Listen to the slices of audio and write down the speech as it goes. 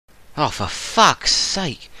Oh, for fuck's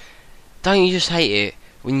sake. Don't you just hate it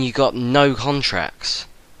when you got no contracts?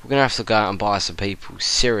 We're gonna have to go out and buy some people.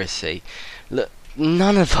 Seriously. Look,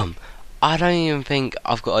 none of them. I don't even think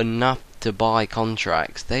I've got enough to buy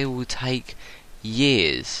contracts. They will take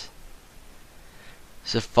years.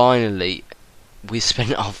 So finally, we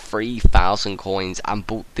spent our 3,000 coins and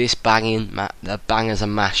bought this the Bangers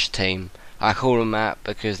and Mash team. I call them that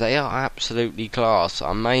because they are absolutely class.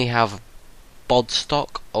 I may have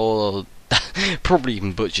Bodstock, or probably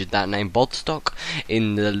even butchered that name, Bodstock,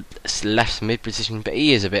 in the left mid position, but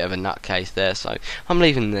he is a bit of a nutcase there, so I'm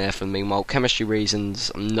leaving him there for the meanwhile. Chemistry reasons,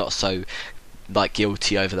 I'm not so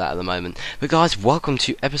guilty over that at the moment. But guys, welcome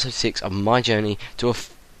to episode 6 of my journey to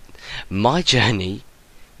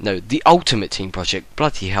the Ultimate Team project.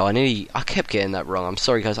 Bloody hell, I kept getting that wrong. I'm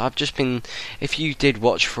sorry guys, I've just been, if you did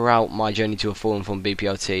watch throughout my journey to a Fallen from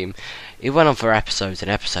BPL team, it went on for episodes and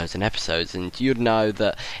episodes and episodes, and you'd know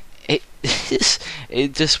that it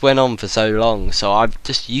just went on for so long, so I'm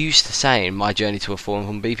just used to saying my journey to a Fallen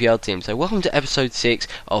from BPL team. So welcome to episode 6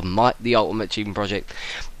 of the Ultimate Team project.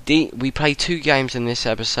 We play 2 games in this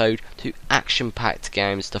episode, 2 action-packed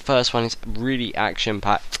games. The first one is really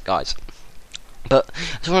action-packed, guys. But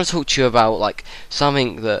I just want to talk to you about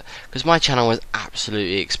something that, because my channel has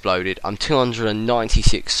absolutely exploded. I'm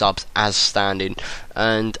 296 subs as standing,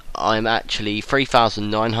 and I'm actually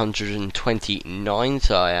 3,929.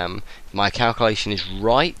 So I am. My calculation is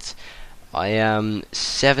right. I am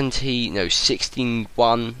 71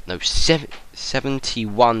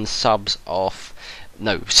 subs off.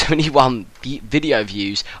 No, 71 video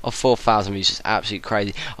views of 4,000 views. It's absolutely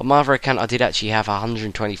crazy. On my other account, I did actually have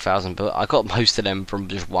 120,000, but I got most of them from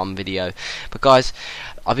just one video. But guys,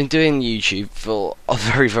 I've been doing YouTube for a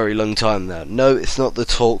very, very long time now. No, it's not the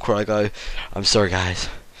talk where I go, I'm sorry guys.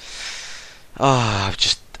 I've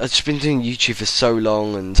just been doing YouTube for so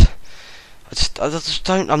long, and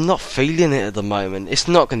I'm not feeling it at the moment. It's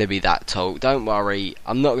not going to be that talk, don't worry.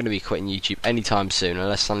 I'm not going to be quitting YouTube anytime soon,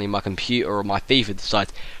 unless suddenly my computer or my FIFA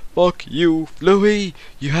decides, fuck you, Louis,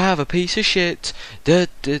 you have a piece of shit, and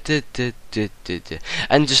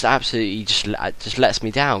just absolutely just lets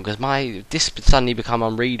me down, because this suddenly become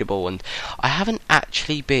unreadable. And I haven't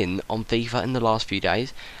actually been on FIFA in the last few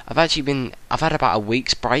days. I've had about a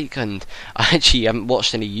week's break, and I actually haven't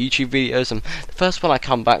watched any YouTube videos, and the first one I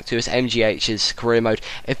come back to is MGH's career mode.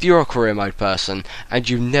 If you're a career mode person and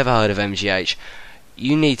you've never heard of MGH,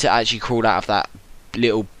 you need to actually crawl out of that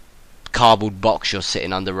little cardboard box you're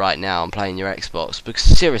sitting under right now and playing your Xbox, because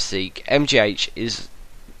seriously, MGH is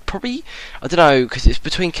probably, I don't know, because it's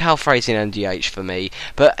between Cal Fraser and MGH for me,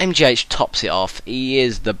 but MGH tops it off. He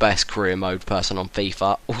is the best career mode person on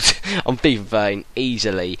FIFA, on FIFA 13,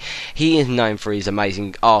 easily. He is known for his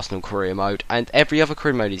amazing Arsenal career mode, and every other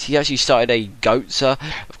career mode he actually started a Goatser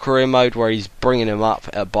of career mode where he's bringing him up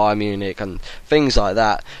at Bayern Munich and things like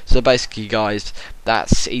that. So basically guys,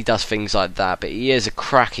 he does things like that, but he is a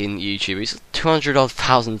cracking YouTuber. He's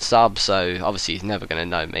 200,000 subs, so obviously he's never going to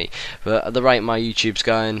know me. But at the rate my YouTube's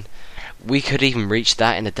going, we could even reach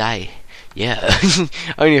that in a day. Yeah,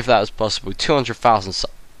 only if that was possible. 200,000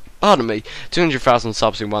 subs. Pardon me, 200,000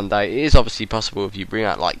 subs in one day. It is obviously possible if you bring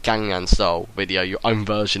out Gangnam style video, your own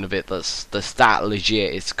version of it that's that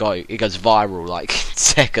legit. It goes viral in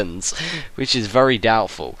seconds, which is very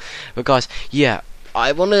doubtful. But guys, yeah,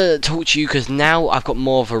 I want to talk to you because now I've got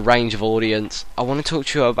more of a range of audience. I want to talk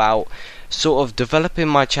to you about sort of developing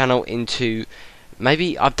my channel into,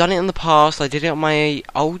 maybe I've done it in the past. I did it on my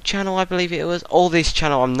old channel, I believe it was, or this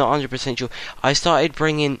channel, I'm not 100% sure. I started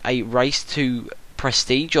bringing a race to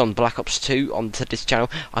prestige on Black Ops 2 onto this channel.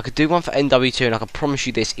 I could do one for NW2, and I can promise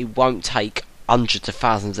you this, it won't take hundreds of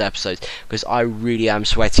thousands of episodes, because I really am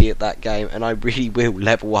sweaty at that game, and I really will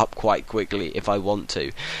level up quite quickly if I want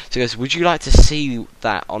to. So guys, would you like to see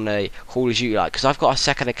that on a Call of Duty? Because I've got a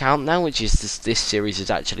second account now, which is this series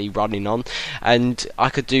is actually running on, and I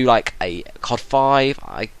could do a COD 5.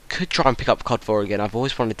 I could try and pick up COD 4 again. I've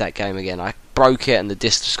always wanted that game again. I broke it and the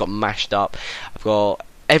disc just got mashed up. I've got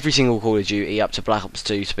every single Call of Duty up to Black Ops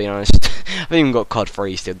 2, to be honest. I've even got COD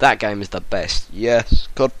 3 still. That game is the best. Yes,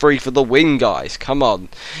 COD 3 for the win, guys. Come on.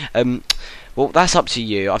 Well, that's up to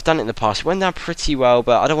you. I've done it in the past. It went down pretty well,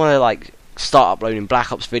 but I don't want to start uploading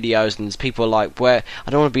Black Ops videos, and people are where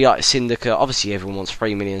I don't want to be like Syndicate. Obviously, everyone wants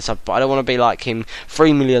 3 million subs, but I don't want to be like him.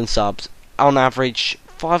 3 million subs on average.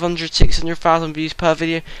 500, 600,000 views per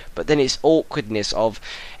video, but then it's awkwardness of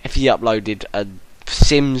if he uploaded a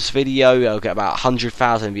Sims video, it'll get about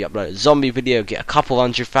 100,000. If you upload a zombie video, it'll get a couple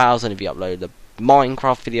 100,000. If you upload a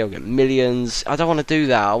Minecraft video, get millions. I don't want to do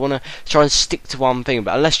that. I want to try and stick to one thing.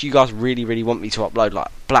 But unless you guys really, really want me to upload like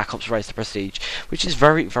Black Ops Race to Prestige, which is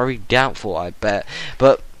very, very doubtful, I bet.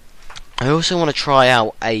 But I also want to try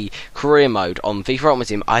out a career mode on FIFA Ultimate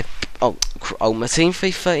Team. Ultimate Team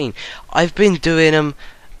FIFA 13. I've been doing them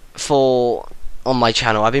on my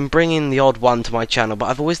channel. I've been bringing the odd one to my channel, but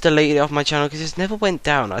I've always deleted it off my channel because it's never went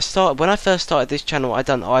down. When I first started this channel,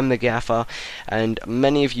 I'm the Gaffer, and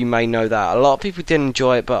many of you may know that. A lot of people didn't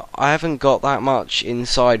enjoy it, but I haven't got that much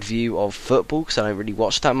inside view of football because I don't really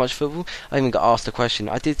watch that much football. I even got asked a question.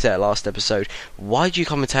 I did say it last episode. Why do you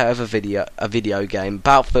commentate over a video game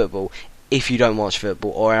about football if you don't watch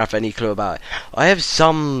football or have any clue about it? I have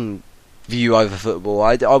some view over football.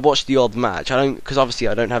 I watch the odd match. I don't, because obviously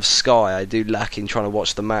I don't have Sky. I do lack in trying to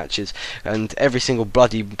watch the matches, and every single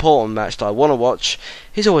bloody important match that I want to watch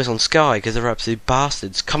is always on Sky because they're absolute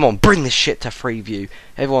bastards. Come on, bring this shit to Freeview.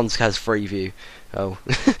 Everyone has Freeview. Oh,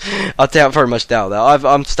 very much doubt that.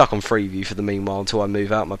 I'm stuck on Freeview for the meanwhile until I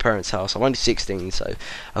move out of my parents' house. I'm only 16, so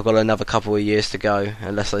I've got another couple of years to go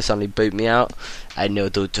unless they suddenly boot me out. I no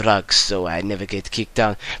do drugs, so I never get kicked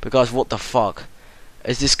out. But guys, what the fuck?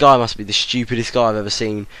 This guy must be the stupidest guy I've ever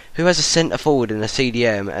seen. Who has a centre forward and a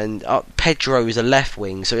CDM, and Pedro is a left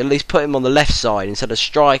wing, so at least put him on the left side instead of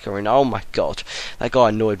striker. And oh my god, that guy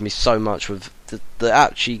annoyed me so much with the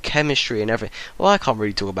actually chemistry and everything. Well, I can't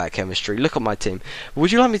really talk about chemistry. Look at my team.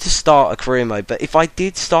 Would you like me to start a career mode? But if I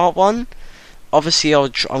did start one, obviously I'm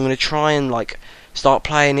going to try and like start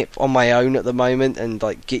playing it on my own at the moment and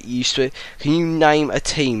like get used to it. Can you name a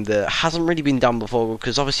team that hasn't really been done before?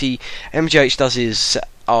 Because obviously MGH does his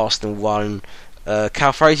Arsenal one,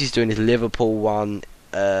 Cal Fraser's doing his Liverpool one,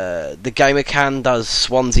 the Gamer Can does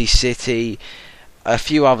Swansea City, a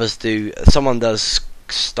few others do. Someone does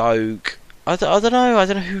Stoke. I don't know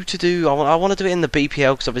who to do. I want to do it in the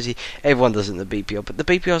BPL because obviously everyone does it in the BPL, but the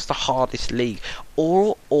BPL is the hardest league.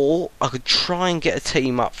 Or I could try and get a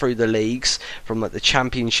team up through the leagues from like the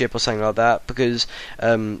Championship or something like that, because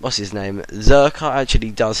what's his name? Zerka actually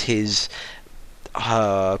does his.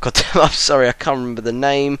 God damn, I'm sorry, I can't remember the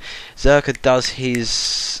name. Zerka does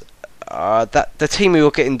his. The team who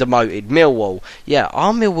are getting demoted, Millwall. Yeah,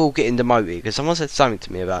 are Millwall getting demoted? Because someone said something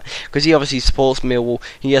to me about it. Because he obviously supports Millwall.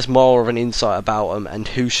 He has more of an insight about them and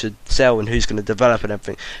who should sell and who's going to develop and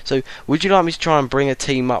everything. So, would you like me to try and bring a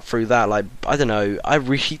team up through that? Like, I don't know. I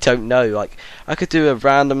really don't know. Like, I could do a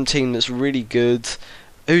random team that's really good.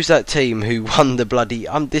 Who's that team who won the bloody...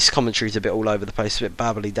 this commentary's a bit all over the place, a bit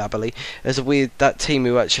babbly-dabbly. There's that team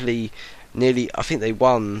who actually... I think they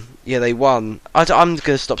won. Yeah, they won. I'm going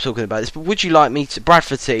to stop talking about this, but would you like me to...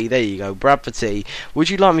 Bradford City, there you go, Bradford City. Would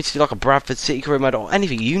you like me to do like a Bradford City career mode or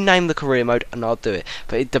anything? You name the career mode and I'll do it.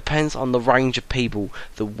 But it depends on the range of people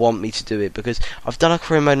that want me to do it, because I've done a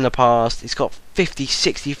career mode in the past. It's got 50,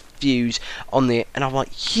 60 views on it, and I'm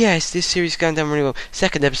like, yes, this series is going down really well.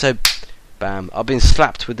 Second episode... Bam, I've been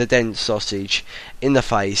slapped with the dense sausage in the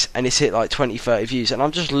face and it's hit like 20, 30 views, and I'm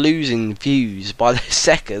just losing views by the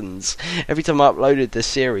seconds every time I uploaded the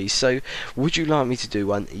series. So would you like me to do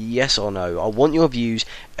one? Yes or no? I want your views.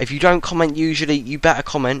 If you don't comment usually, you better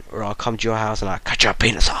comment or I'll come to your house and I'll cut your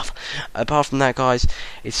penis off. Apart from that, guys,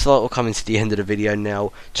 it's sort of coming to the end of the video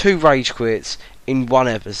now. 2 rage quits in one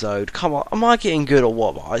episode. Come on, am I getting good or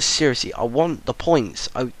what? Seriously, I want the points.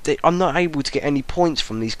 I'm not able to get any points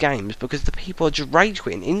from these games because the people are just rage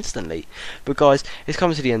quitting instantly. But guys, it's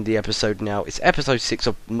coming to the end of the episode now. It's episode 6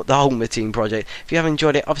 of the Ultimate Team project. If you have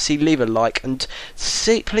enjoyed it, obviously leave a like and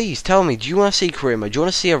please tell me, do you want to see career mode? Do you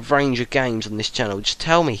want to see a range of games on this channel? Just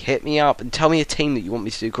tell me, hit me up and tell me a team that you want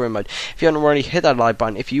me to do career mode. If you haven't already, hit that like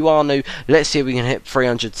button. If you are new, let's see if we can hit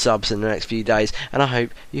 300 subs in the next few days, and I hope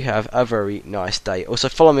you have a very nice day. Also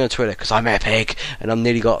follow me on Twitter because I'm epic and I've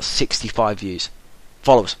nearly got 65 views.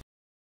 Follow us.